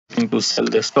to sell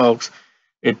their stocks,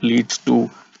 it leads to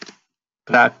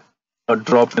crack a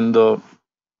drop in the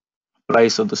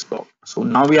price of the stock. So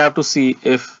now we have to see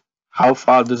if how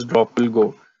far this drop will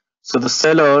go. So the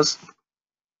sellers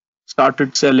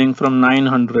started selling from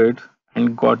 900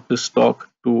 and got the stock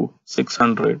to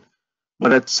 600.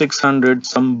 But at 600,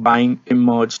 some buying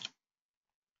emerged,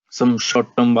 some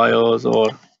short-term buyers or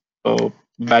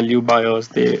value buyers.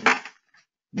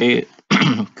 They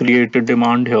created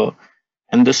demand here,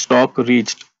 and the stock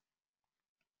reached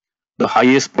the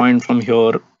highest point from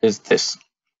here is this.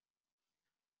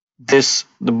 This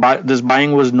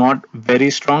buying was not very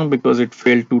strong because it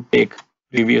failed to take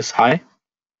previous high.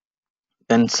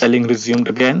 Then selling resumed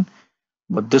again,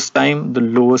 but this time the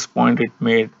lowest point it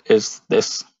made is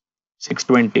this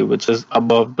 620, which is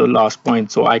above the last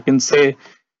point. So I can say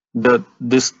that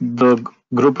the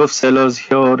group of sellers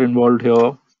here involved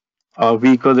here are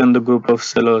weaker than the group of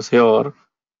sellers here.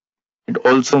 It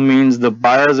also means the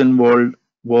buyers involved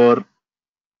were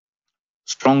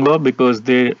stronger because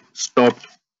they stopped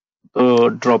the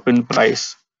drop in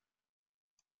price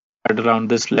at around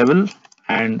this level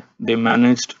and they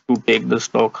managed to take the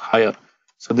stock higher.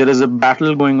 So there is a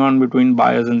battle going on between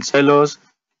buyers and sellers,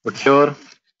 but here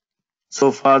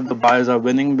so far the buyers are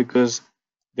winning because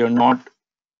they're not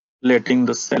letting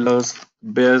the sellers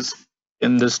bears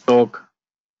in the stock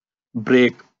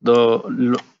break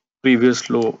the previous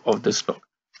low of the stock.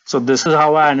 So this is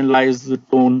how I analyze the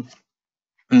tone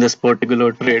in this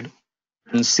particular trade,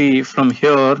 and see from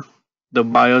here the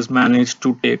buyers managed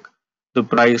to take the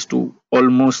price to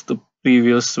almost the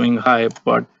previous swing high,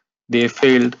 but they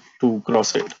failed to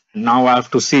cross it. Now I have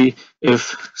to see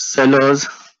if sellers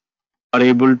are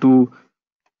able to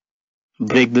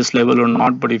break this level or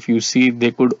not. But if you see,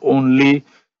 they could only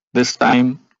this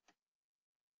time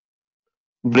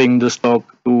bring the stock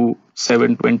to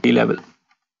 720 level.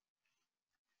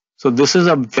 So this is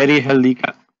a very healthy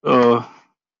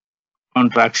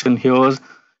contraction here.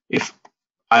 If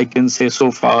I can say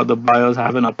so far the buyers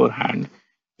have an upper hand.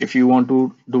 If you want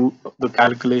to do the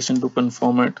calculation to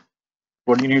confirm it,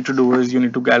 what you need to do is you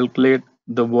need to calculate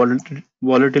the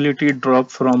volatility drop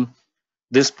from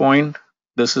this point.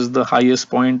 This is the highest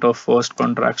point of first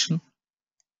contraction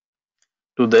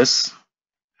to this,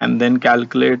 and then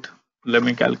calculate. Let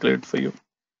me calculate for you.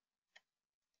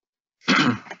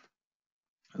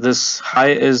 This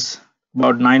high is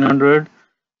about 900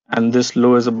 and this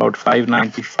low is about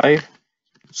 595.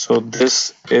 So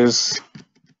this is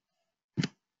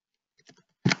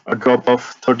a drop of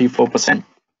 34%.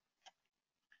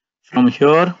 From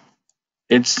here,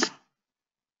 it's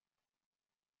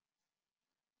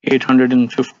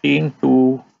 815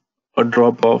 to a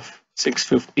drop of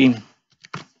 615.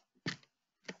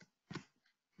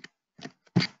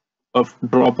 A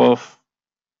drop of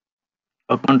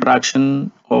a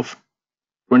contraction of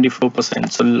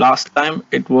 24%. So last time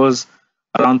it was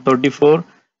around 34.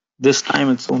 This time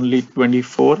it's only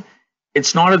 24.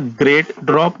 It's not a great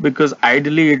drop because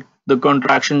ideally the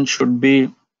contraction should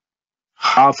be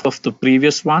half of the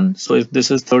previous one. So if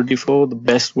this is 34, the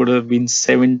best would have been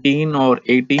 17 or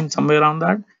 18, somewhere around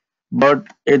that. But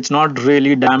it's not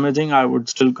really damaging. I would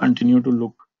still continue to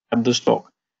look at the stock.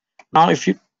 Now, if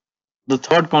you the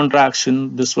third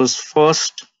contraction, this was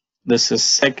first, this is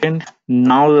second,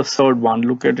 now the third one.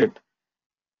 Look at it.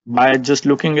 By just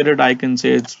looking at it, I can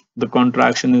say it's the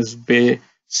contraction is way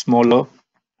smaller,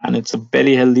 and it's a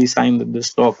very healthy sign that the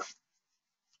stock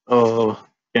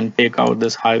can take out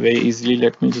this high very easily.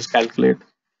 Let me just calculate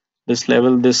this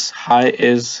level. This high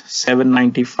is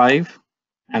 795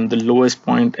 and the lowest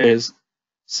point is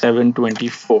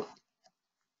 724.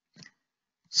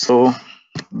 So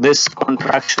this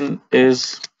contraction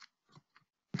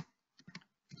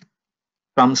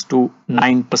comes to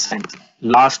 9%.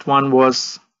 Last one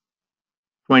was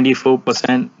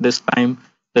 24%. This time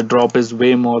the drop is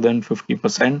way more than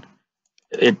 50%.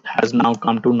 It has now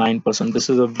come to 9%. This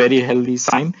is a very healthy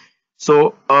sign.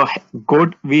 So a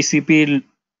good VCP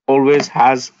always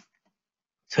has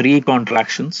 3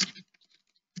 contractions.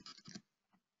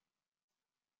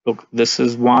 Look, this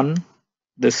is 1,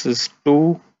 this is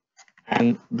 2,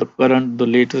 and the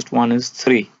latest one is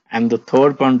 3. And the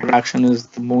third contraction is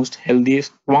the most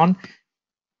healthiest one.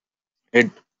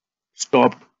 It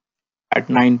stopped at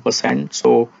 9%.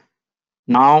 So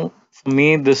now for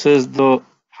me, this is the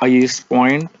highest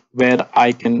point where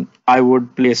I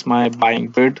would place my buying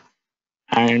bid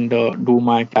and do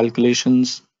my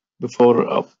calculations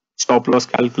before stop loss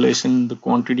calculation, the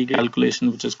quantity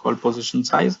calculation, which is called position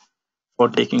size, for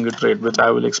taking a trade, which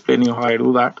I will explain you how I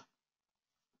do that.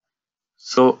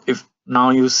 So if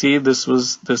now you see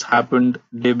this happened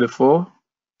day before.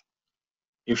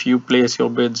 if you place your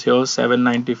bids here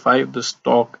 795, the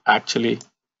stock actually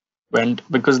went,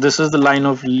 because this is the line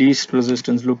of least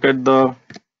resistance. Look at the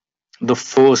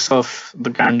force of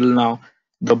the candle now.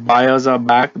 The buyers are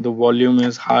back, the volume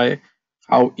is high.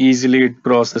 How easily it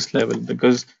crosses level,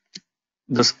 because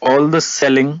this all the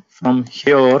selling from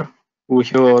here to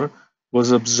here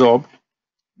was absorbed.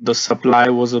 The supply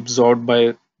was absorbed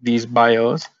by these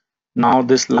buyers. Now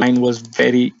this line was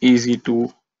very easy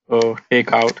to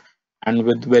take out, and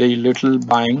with very little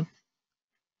buying,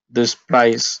 this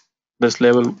price, this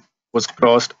level was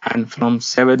crossed, and from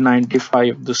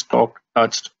 795 the stock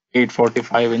touched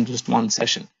 845 in just one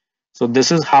session. So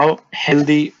this is how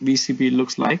healthy VCP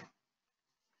looks like.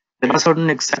 There are certain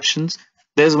exceptions.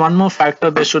 There's one more factor.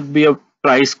 There should be a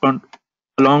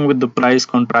along with the price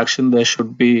contraction, there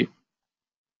should be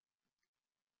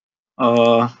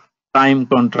a time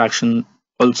contraction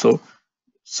also.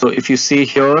 So if you see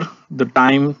here, the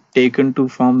time taken to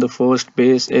form the first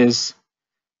base is,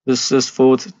 this is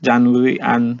 4th January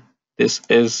and this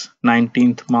is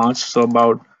 19th March. So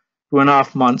about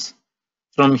 2.5 months.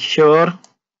 From here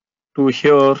to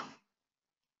here,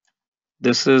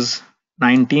 this is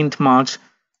 19th March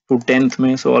to 10th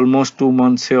May. So almost 2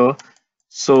 months here.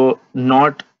 So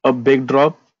not a big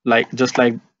drop, like just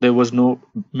like there was no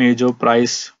major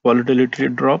price volatility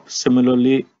drop.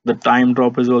 Similarly, the time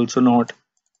drop is also not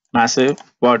massive,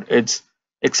 but it's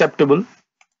acceptable.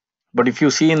 But if you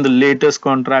see in the latest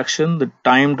contraction, the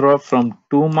time drop from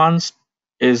 2 months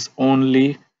is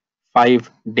only 5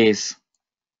 days.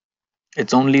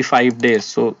 It's only 5 days.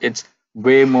 So it's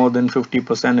way more than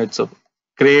 50%. It's a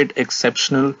great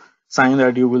exceptional sign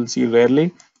that you will see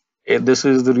rarely. This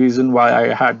is the reason why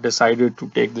I had decided to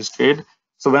take this trade.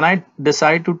 So when I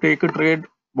decide to take a trade,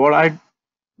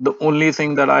 the only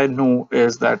thing that I know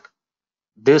is that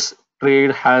this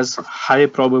trade has high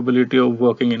probability of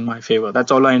working in my favor.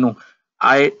 That's all I know.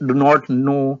 I do not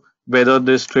know whether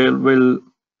this trade will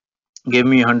give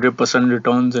me 100%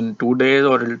 returns in 2 days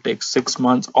or it'll take 6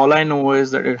 months. All I know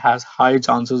is that it has high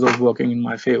chances of working in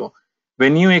my favor.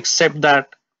 When you accept that,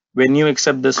 when you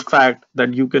accept this fact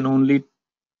that you can only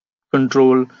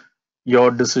control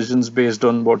your decisions based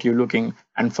on what you're looking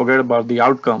and forget about the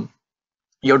outcome,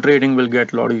 your trading will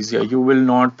get a lot easier. You will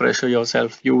not pressure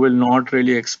yourself. You will not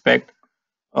really expect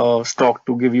stock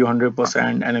to give you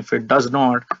 100%, and if it does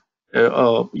not,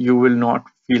 you will not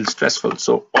feel stressful.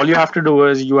 So all you have to do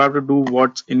is you have to do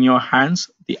what's in your hands.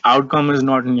 The outcome is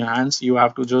not in your hands. You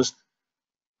have to just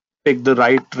pick the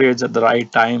right trades at the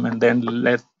right time and then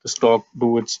let the stock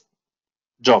do its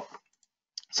job.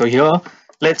 So here,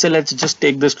 let's just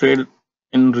take this trade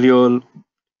in real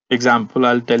example.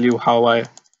 I'll tell you how I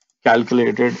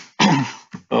calculated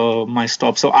my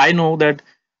stop. So I know that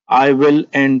I will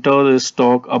enter this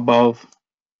stock above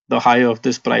the high of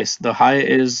this price. The high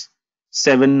is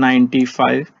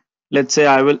 795. Let's say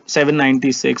I will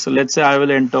 796. So let's say I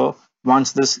will enter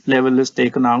once this level is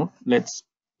taken out. Let's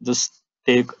just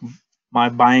take my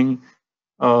buying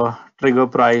trigger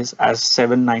price as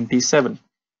 797.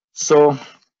 So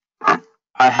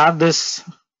I have this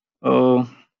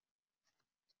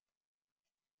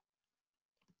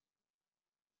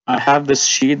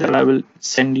sheet that I will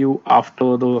send you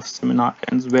after the seminar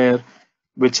ends,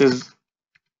 which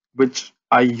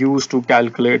I use to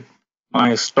calculate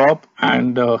my stop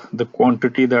and the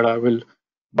quantity that I will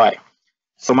buy.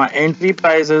 So my entry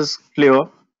price is clear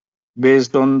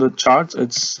based on the charts.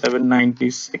 It's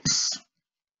 796.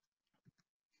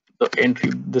 The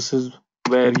entry. This is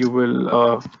where you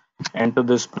will enter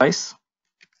this price.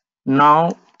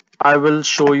 Now I will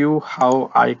show you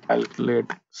how I calculate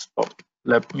stop.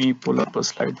 Let me pull up a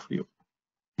slide for you.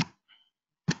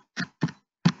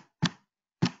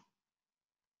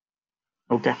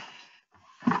 Okay.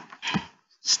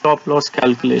 Stop loss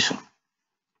calculation.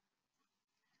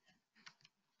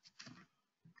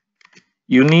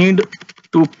 You need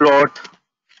to plot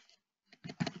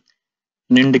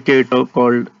an indicator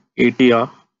called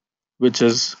ATR, which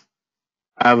is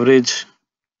average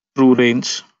true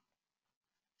range.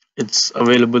 It's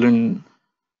available in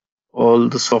all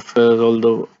the software, all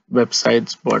the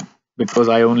websites, but because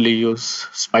I only use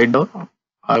Spider,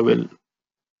 I will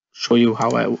show you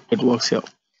how it works here.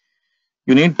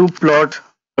 You need to plot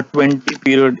a 20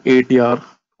 period ATR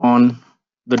on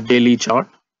the daily chart.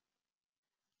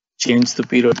 Change the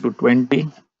period to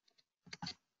 20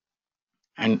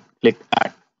 and click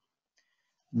add.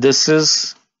 This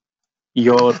is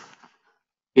your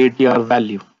ATR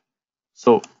value.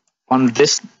 So on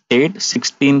this date,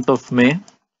 16th of May,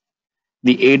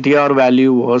 the ATR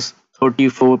value was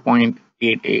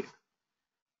 34.88.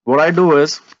 What I do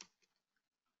is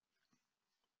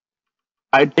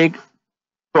I take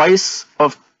twice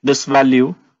of this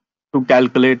value to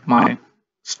calculate my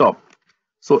stop.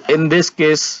 So in this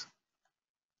case,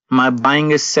 my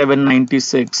buying is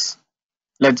 796.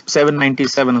 Let's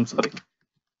 797. I'm sorry.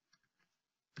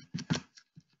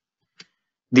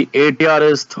 The ATR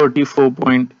is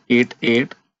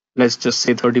 34.88. Let's just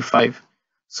say 35.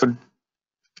 So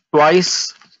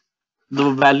twice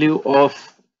the value of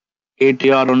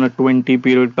ATR on a 20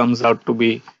 period comes out to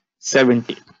be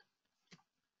 70.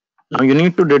 Now you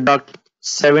need to deduct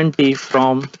 70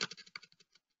 from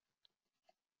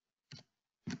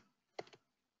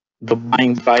the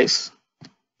buying price.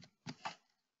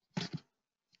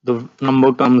 The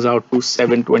number comes out to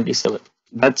 727.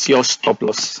 That's your stop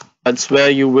loss. That's where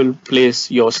you will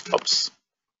place your stops.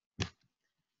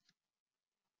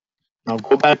 Now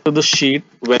go back to the sheet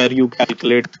where you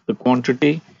calculate the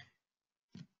quantity.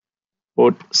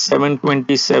 Put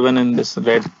 727 in this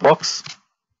red box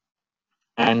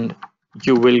and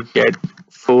you will get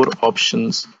 4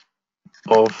 options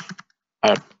of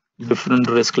at different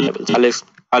risk levels.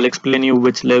 I'll explain you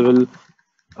which level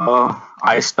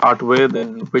I start with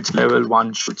and which level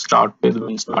one should start with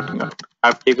when starting out.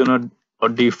 I've taken a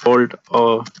default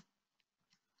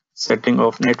setting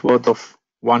of net worth of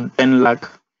 110 lakh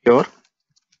here.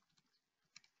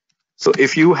 So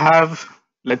if you have,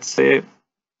 let's say,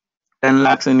 10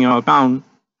 lakhs in your account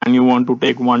and you want to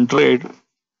take one trade,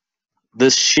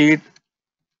 this sheet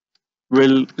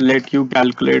will let you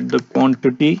calculate the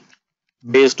quantity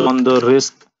based on the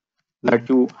risk that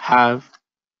you have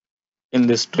in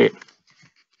this trade.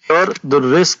 Here the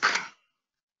risk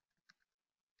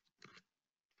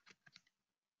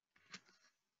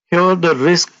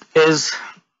is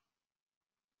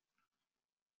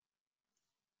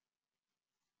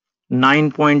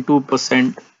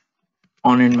 9.2%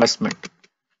 on investment.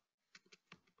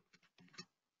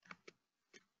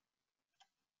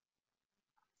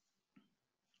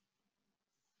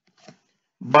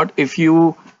 But if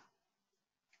you,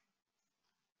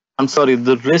 I'm sorry,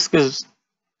 the risk is,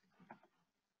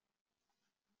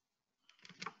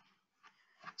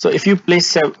 so if you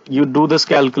place, you do this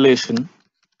calculation,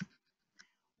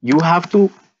 you have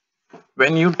to,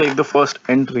 when you take the first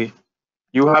entry,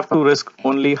 you have to risk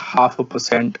only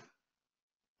 0.5%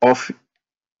 of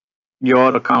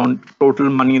your account total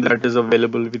money that is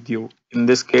available with you. In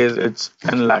this case, it's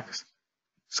 10 lakhs.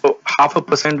 So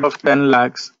 0.5% of 10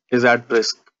 lakhs is at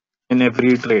risk in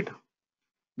every trade.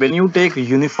 When you take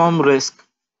uniform risk,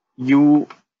 the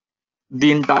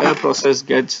entire process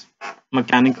gets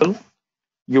mechanical.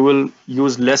 You will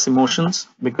use less emotions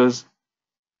because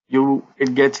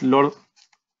it gives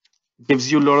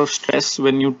you a lot of stress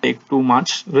when you take too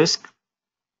much risk,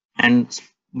 and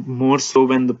more so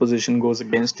when the position goes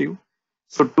against you.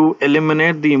 So to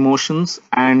eliminate the emotions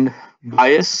and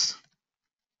bias,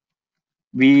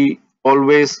 we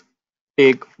always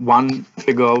take one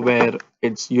figure where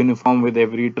it's uniform with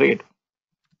every trade.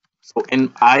 So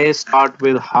I start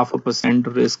with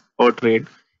 0.5% risk per trade.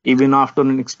 Even after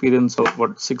an experience of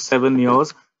 6-7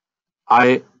 years,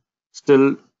 I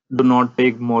still do not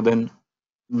take more than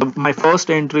my first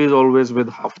entry is always with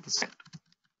 0.5%.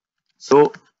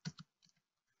 So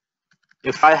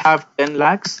if I have 10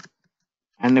 lakhs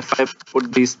and if I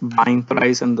put this buying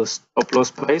price and the stop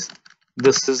loss price,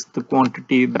 this is the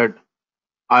quantity that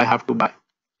I have to buy.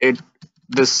 It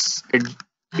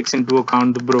takes into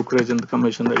account the brokerage and the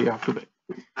commission that you have to pay.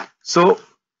 So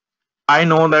I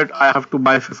know that I have to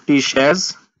buy 50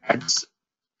 shares at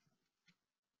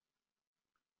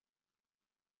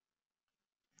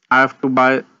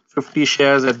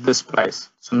this price.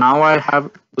 So now I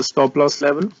have the stop loss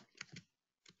level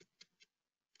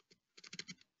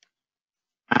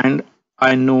and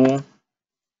I know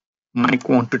my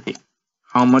quantity,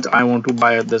 how much I want to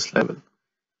buy at this level.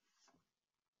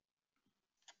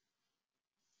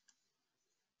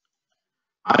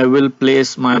 I will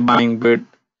place my buying bid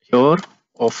here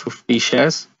of 50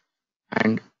 shares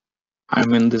and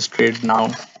I'm in this trade now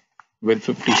with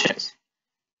 50 shares.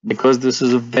 Because this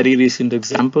is a very recent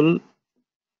example,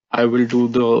 I will do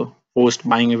the post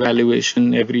buying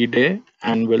evaluation every day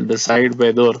and will decide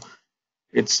whether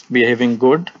it's behaving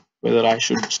good, whether I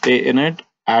should stay in it,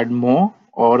 add more,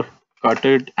 or cut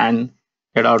it and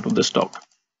get out of the stock.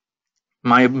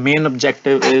 My main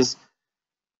objective is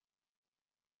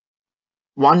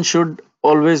one should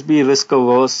always be risk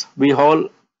averse. We all,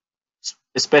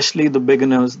 especially the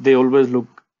beginners, they always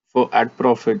look at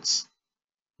profits.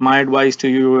 My advice to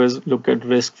you is look at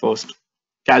risk first.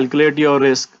 Calculate your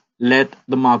risk, let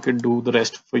the market do the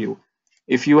rest for you.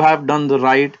 If you have done the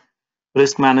right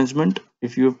risk management,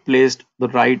 if you've placed the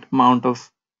right amount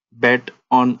of bet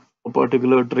on a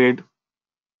particular trade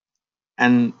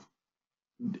and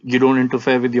you don't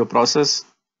interfere with your process,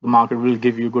 the market will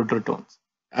give you good returns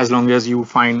as long as you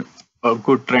find a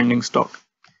good trending stock.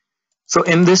 So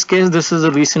in this case, this is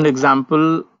a recent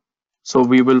example. So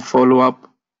we will follow up.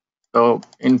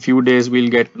 In few days, we'll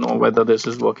get to know whether this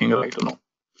is working right or not.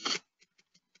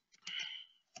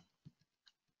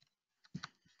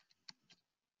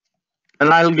 And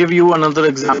I'll give you another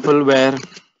example where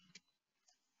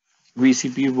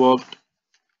VCP worked.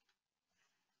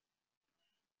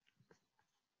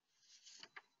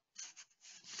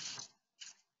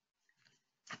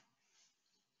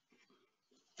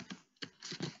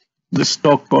 This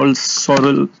stock called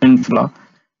Sorrel Infra.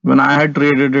 When I had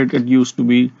traded it, it used to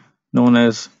be known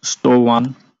as Store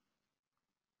One.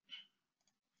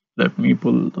 Let me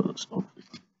pull the stock.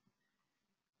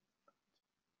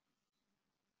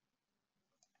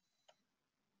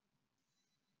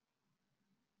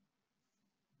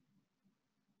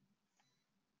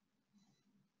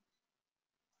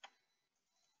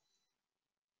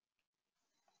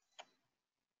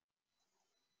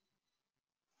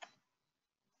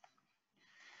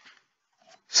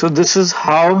 So this is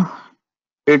how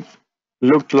it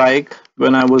looked like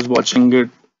when I was watching it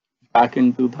back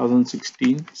in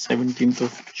 2016, 17th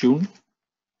of June.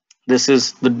 This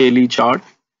is the daily chart,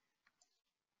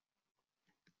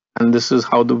 and this is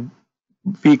how the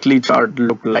weekly chart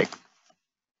looked like.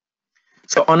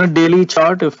 So on a daily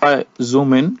chart, if I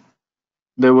zoom in,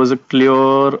 there was a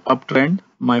clear uptrend,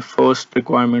 my first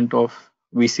requirement of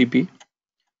VCP.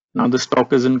 Now the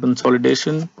stock is in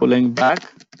consolidation, pulling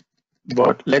back,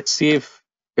 but let's see if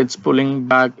it's pulling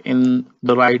back in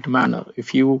the right manner.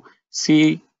 If you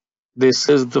see, this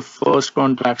is the first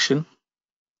contraction,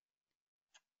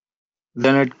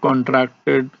 then it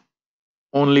contracted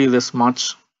only this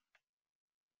much,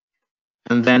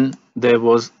 and then there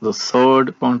was the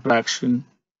third contraction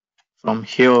from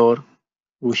here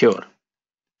to here.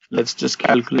 Let's just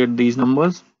calculate these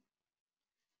numbers.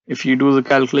 If you do the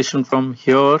calculation from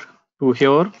here to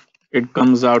here, it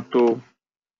comes out to,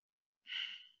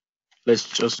 let's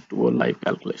just do a live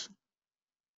calculation.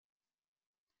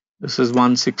 This is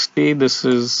 160, this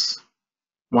is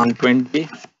 120.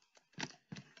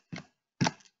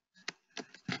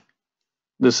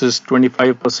 This is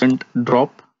 25%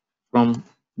 drop from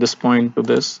this point to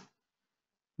this.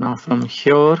 Now from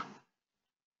here,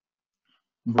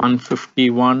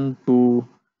 151 to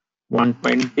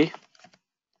 120.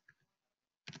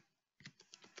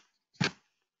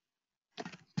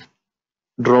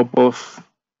 Drop of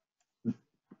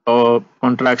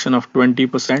contraction of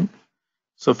 20%.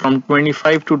 So from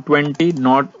 25 to 20,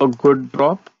 not a good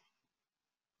drop.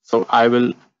 So I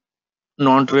will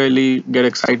not really get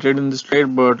excited in this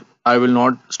trade, but I will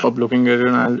not stop looking at it,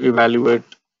 and I'll evaluate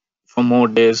for more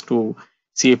days to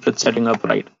see if it's setting up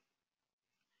right.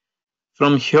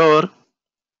 From here,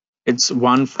 it's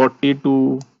 140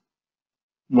 to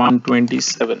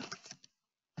 127.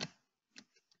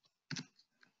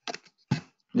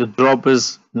 The drop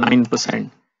is 9%.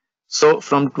 So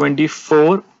from 25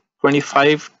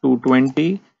 to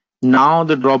 20, now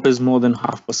the drop is more than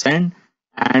 0.5%,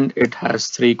 and it has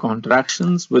 3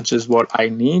 contractions, which is what I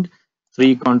need.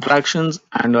 3 contractions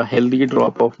and a healthy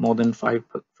drop of more than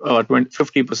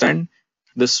 50%.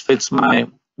 This fits my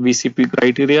VCP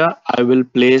criteria. I will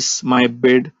place my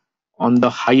bid on the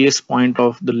highest point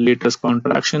of the latest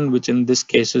contraction, which in this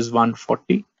case is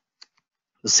 140.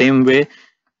 The same way,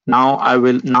 now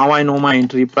I know my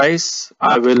entry price.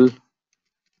 I will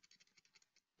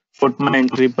put my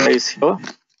entry price here.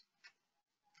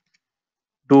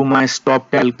 Do my stop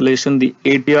calculation. The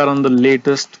ATR on the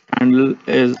latest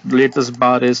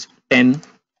bar is 10.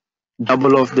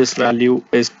 Double of this value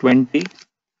is 20.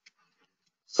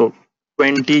 So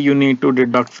 20 you need to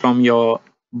deduct from your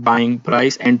buying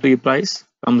price. Entry price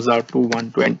comes out to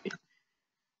 120.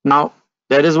 Now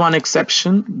there is one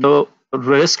exception. The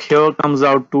risk here comes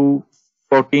out to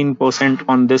 14%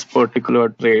 on this particular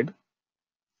trade.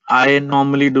 I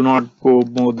normally do not go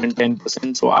more than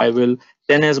 10%, so I will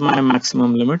 10 is my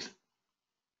maximum limit.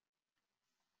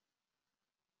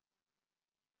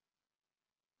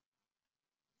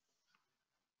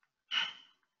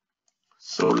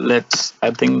 So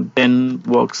I think 10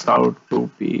 works out to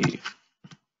be,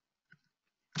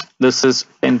 this is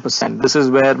 10%. This is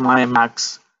where my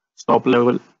max stop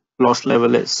level, loss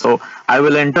level is. So I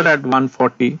will enter at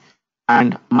 140,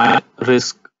 and my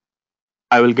risk,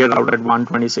 I will get out at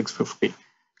 126.50.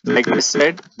 Like I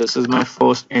said, this is my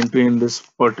first entry in this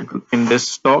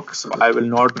stock, so I will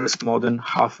not risk more than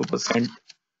 0.5%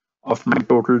 of my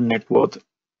total net worth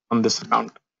on this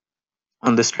account,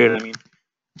 on this trade, I mean.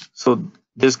 So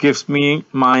this gives me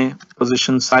my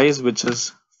position size, which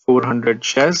is 400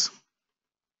 shares.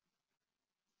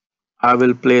 I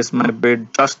will place my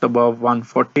bid just above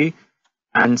 140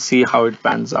 and see how it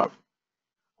pans out.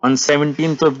 On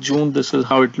 17th of June, this is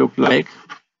how it looked like,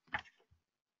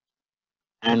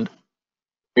 and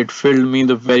it filled me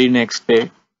the very next day,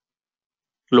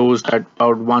 closed at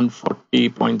about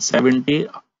 140.70.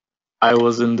 I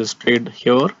was in this trade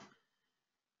here,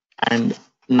 and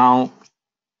now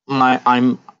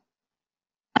I'm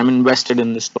invested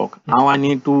in this stock. Now I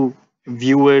need to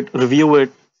review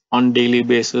it on daily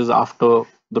basis after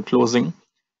the closing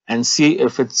and see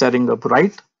if it's setting up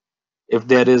right, if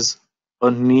there is a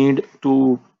need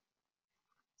to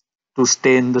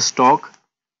stay in the stock,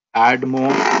 add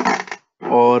more,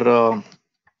 or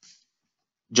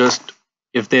just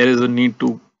if there is a need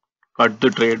to cut the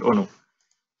trade or no.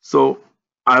 So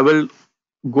I will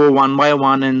go one by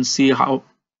one and see how.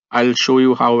 I'll show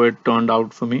you how it turned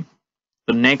out for me.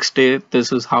 The next day,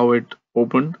 this is how it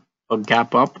opened, a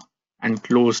gap up and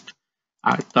closed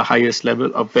at the highest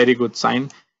level, a very good sign.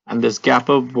 And this gap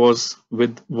up was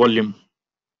with volume.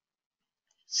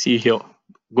 See here,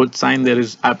 good sign. There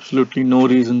is absolutely no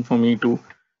reason for me to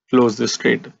close this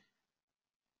trade.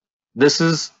 This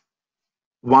is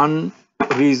one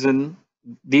reason.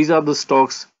 These are the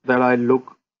stocks that I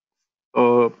look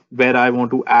where I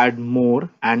want to add more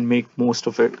and make most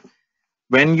of it.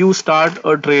 When you start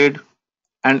a trade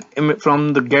and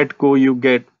from the get go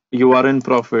you are in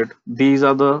profit, these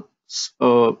are the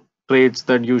uh, trades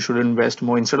that you should invest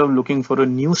more. Instead of looking for a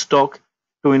new stock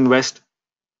to invest,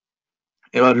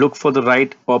 look for the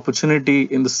right opportunity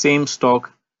in the same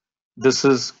stock. This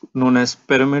is known as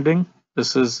pyramiding.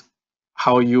 This is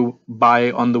how you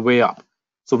buy on the way up.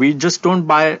 So we just don't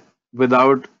buy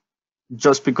without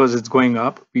just because it's going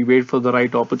up. We wait for the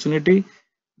right opportunity.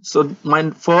 So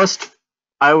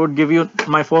I would give you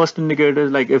my first indicator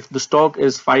is like if the stock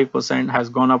is 5%, has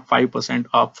gone up 5%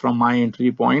 up from my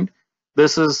entry point,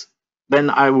 then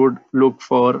I would look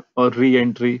for a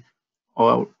re-entry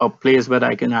or a place where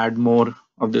I can add more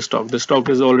of the stock. The stock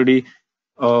is already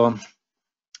uh,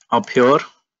 up here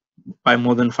by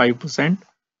more than 5%,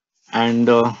 and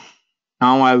now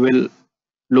I will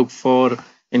look for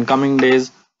in coming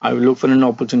days. I will look for an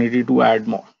opportunity to add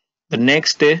more. The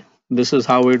next day, this is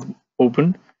how it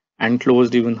opened and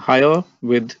closed even higher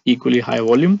with equally high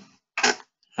volume.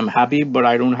 I'm happy, but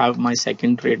I don't have my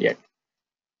second trade yet.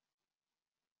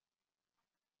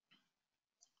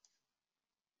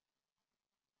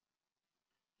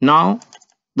 Now,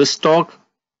 the stock,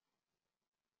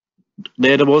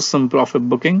 there was some profit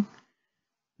booking.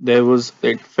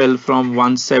 It fell from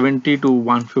 170 to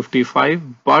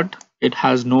 155, but it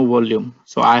has no volume.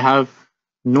 So I have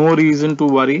no reason to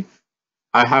worry.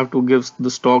 I have to give the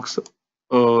stocks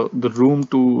the room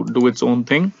to do its own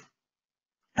thing.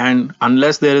 And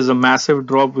unless there is a massive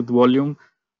drop with volume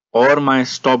or my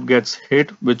stop gets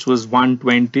hit, which was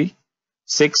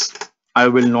 126, I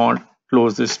will not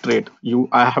close this trade.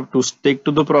 I have to stick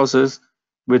to the process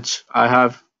which I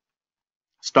have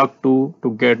stuck to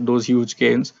get those huge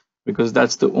gains, because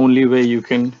that's the only way you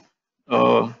can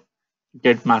uh,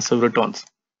 get massive returns.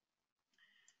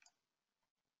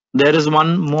 There is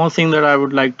one more thing that I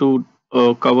would like to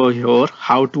cover here: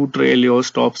 how to trail your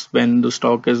stops when the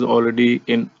stock is already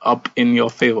up in your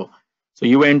favor. So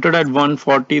you entered at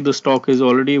 140, the stock is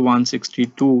already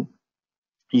 162.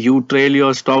 You trail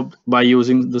your stop by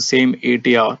using the same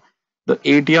ATR. The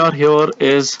ATR here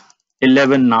is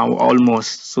 11 now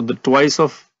almost. So the twice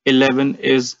of 11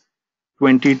 is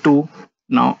 22.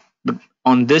 Now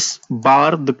on this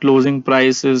bar, the closing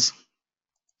price is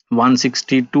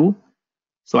 162.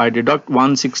 So I deduct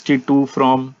 162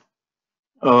 from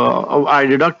I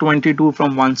deduct 22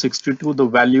 from 162. The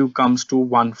value comes to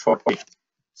 140.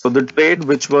 So the trade,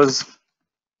 which was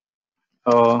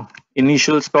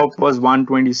initial stop was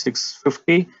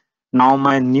 126.50. Now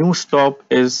my new stop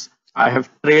is, I have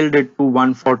trailed it to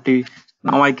 140.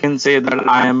 Now I can say that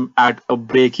I am at a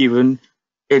break even.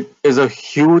 It is a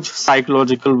huge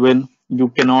psychological win. You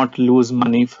cannot lose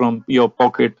money from your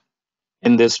pocket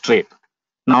in this trade.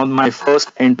 Now my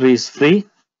first entry is free.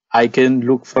 I can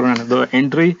look for another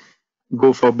entry,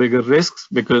 go for bigger risks,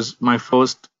 because my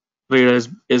first trade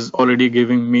is already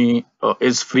giving me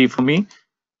is free for me.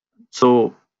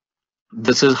 So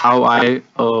this is how I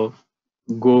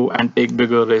go and take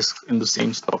bigger risks in the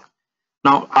same stock.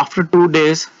 Now after 2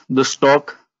 days, the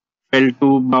stock fell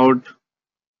to about,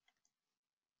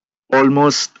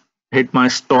 almost hit my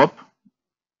stop,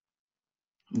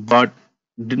 but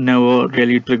never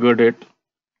really triggered it.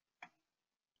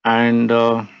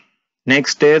 And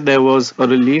next day there was a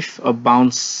relief, a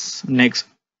bounce, next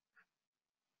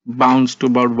bounce to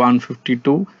about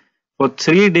 152 For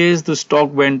 3 days, the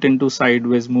stock went into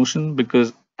sideways motion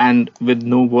because, and with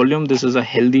no volume, this is a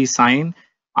healthy sign.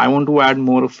 I want to add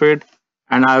more of it,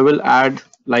 and I will add,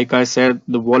 like I said,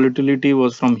 the volatility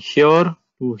was from here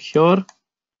to here,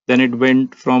 then it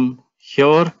went from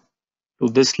here to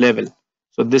this level.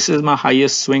 So this is my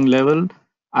highest swing level.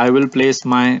 I will place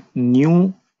my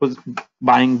new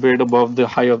buying bid above the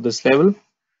high of this level,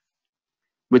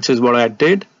 which is what I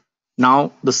did.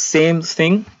 Now the same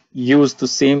thing, use the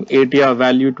same ATR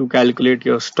value to calculate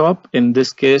your stop. In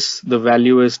this case, the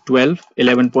value is 12,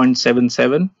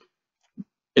 11.77,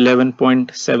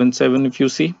 11.77 if you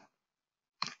see.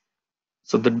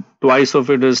 So the twice of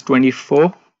it is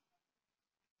 24.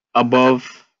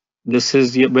 Above, this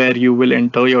is where you will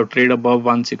enter your trade above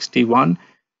 161.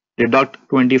 Deduct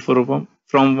 24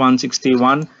 from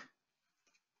 161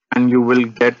 and you will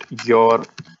get your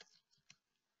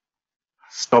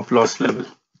stop loss level.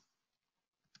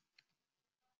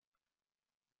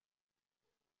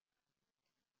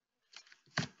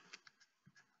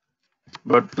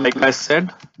 But like I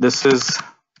said, this is,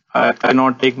 I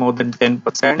cannot take more than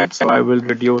 10%, so I will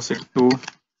reduce it to,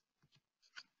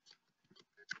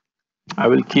 I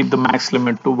will keep the max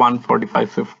limit to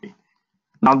 145.50.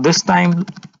 Now this time,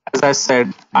 as I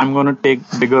said, I'm going to take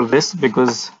bigger risk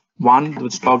because one,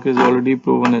 the stock is already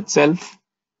proven itself.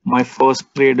 My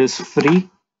first trade is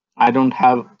free. I don't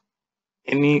have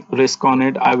any risk on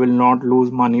it. I will not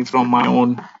lose money from my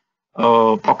own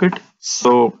pocket.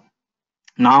 So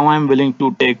now I'm willing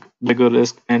to take bigger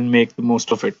risk and make the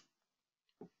most of it.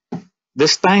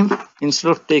 This time,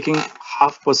 instead of taking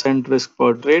 0.5% risk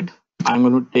per trade, I'm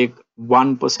going to take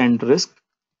 1% risk.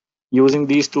 Using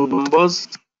these two numbers,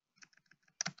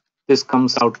 this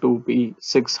comes out to be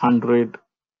 600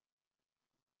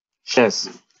 shares.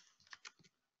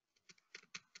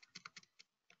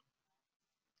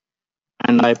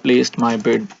 And I placed my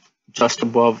bid just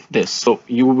above this. So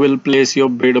you will place your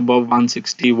bid above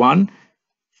 161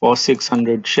 for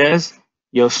 600 shares.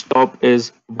 Your stop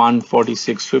is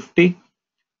 146.50.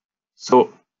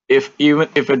 So if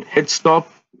it hits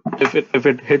stop, if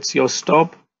it hits your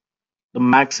stop, the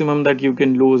maximum that you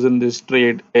can lose in this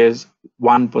trade is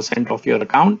 1% of your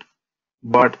account,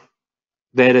 but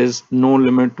there is no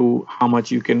limit to how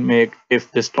much you can make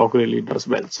if the stock really does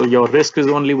well. So your risk is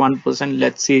only 1%.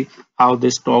 Let's see how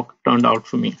this stock turned out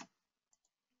for me.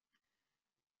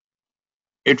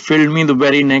 It filled me the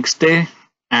very next day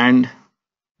and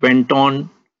went on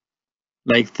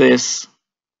like this.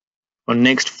 For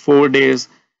next 4 days,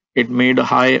 it made a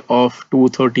high of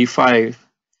 235,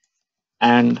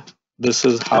 and this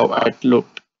is how it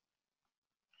looked.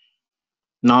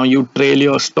 Now you trail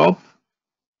your stop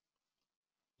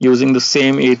using the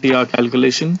same ATR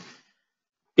calculation.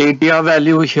 ATR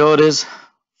value here is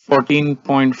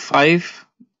 14.5,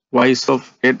 twice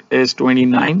of it is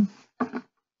 29.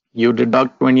 You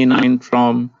deduct 29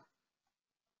 from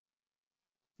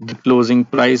the closing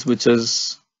price, which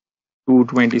is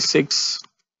 226,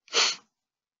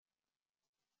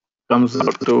 comes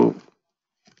out to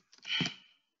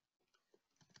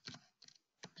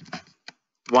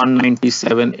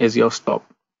 197 is your stop.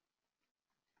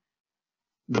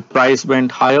 The price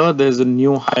went higher, there's a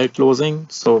new higher closing,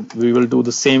 so we will do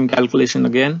the same calculation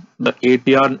again. The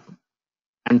ATR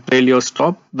and trail your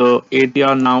stop. The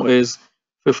ATR now is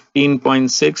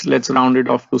 15.6. Let's round it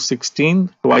off to 16.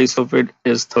 Twice of it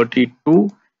is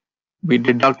 32. We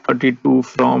deduct 32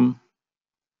 from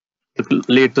the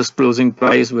latest closing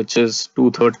price, which is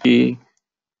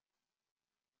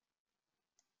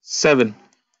 237.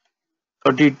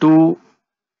 32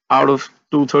 out of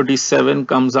 237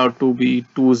 comes out to be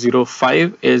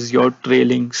 205 is your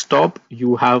trailing stop.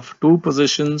 You have two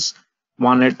positions,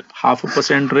 one at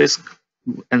 0.5% risk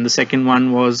and the second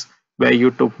one was where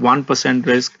you took 1%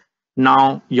 risk.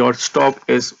 Now your stop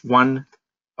is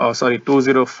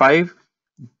 205.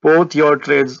 Both your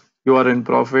trades, you are in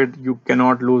profit. You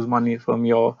cannot lose money from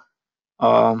your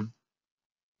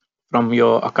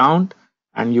account,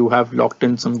 and you have locked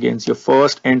in some gains. Your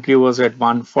first entry was at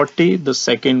 140, the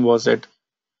second was at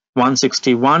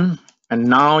 161, and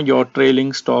now your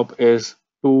trailing stop is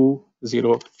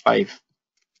 205.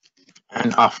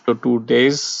 And after 2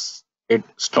 days, it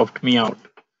stopped me out.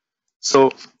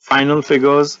 So final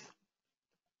figures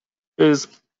is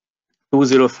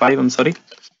 205. I'm sorry.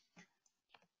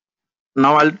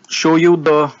 Now I'll show you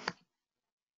the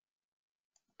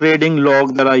trading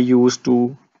log that I use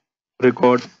to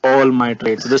record all my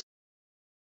trades. This